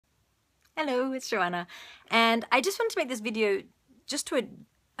Hello, it's Johanna, and I just wanted to make this video just to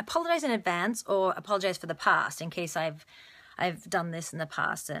apologize in advance or apologize for the past in case I've done this in the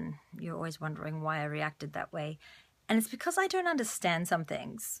past and you're always wondering why I reacted that way. And it's because I don't understand some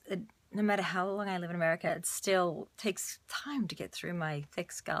things. No matter how long I live in America, it still takes time to get through my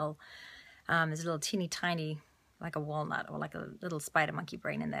thick skull. There's a little teeny tiny, like a walnut or like a little spider monkey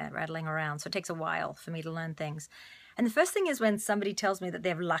brain in there rattling around. So it takes a while for me to learn things. And the first thing is when somebody tells me that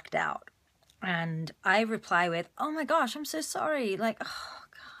they've lucked out. And I reply with, oh my gosh, I'm so sorry. Like, oh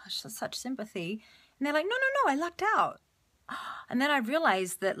gosh, that's such sympathy. And they're like, no, I lucked out. And then I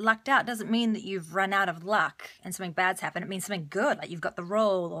realized that lucked out doesn't mean that you've run out of luck and something bad's happened. It means something good, like you've got the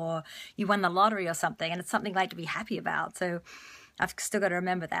role or you won the lottery or something. And it's something like to be happy about. So I've still got to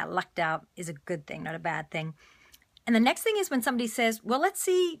remember that lucked out is a good thing, not a bad thing. And the next thing is when somebody says, well, let's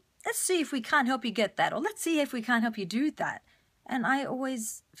see if we can't help you get that, or let's see if we can't help you do that. And I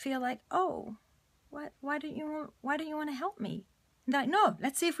always feel like, oh, why don't you want to help me? And they're like, no,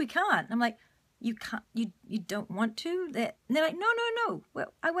 let's see if we can't. I'm like, you can't, you don't want to? And they're like, no,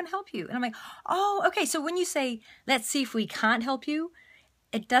 well, I want to help you. And I'm like, oh, okay. So when you say, let's see if we can't help you,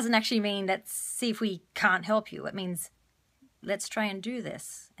 it doesn't actually mean let's see if we can't help you. It means let's try and do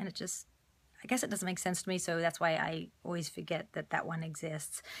this. And it just, I guess it doesn't make sense to me, so that's why I always forget that one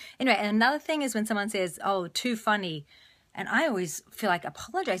exists. Anyway, and another thing is when someone says, oh, too funny, and I always feel like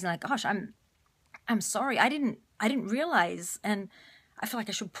apologizing, like, gosh, I'm sorry, I didn't realize, and I feel like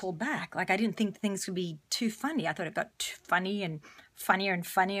I should pull back. Like I didn't think things could be too funny. I thought it got too funny and funnier and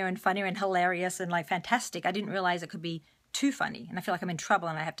funnier and funnier and hilarious and like fantastic. I didn't realize it could be too funny, and I feel like I'm in trouble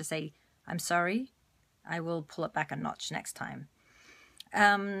and I have to say, I'm sorry, I will pull it back a notch next time.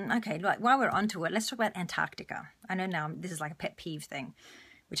 Okay, while we're onto it, let's talk about Antarctica. I know now this is like a pet peeve thing,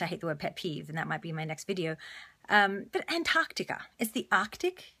 which I hate the word pet peeve, and that might be my next video. But Antarctica, it's the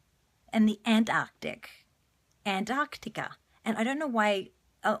Arctic and the Antarctic. Antarctica. And I don't know why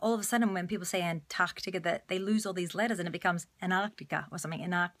all of a sudden when people say Antarctica that they lose all these letters and it becomes Antarctica or something.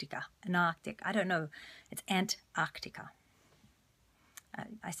 Antarctica, Antarctic. I don't know. It's Antarctica.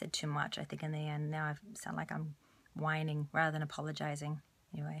 I said too much, I think, in the end. Now I sound like I'm whining rather than apologizing.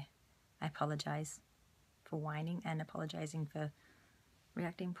 Anyway, I apologize for whining and apologizing for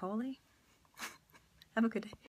reacting poorly. Have a good day.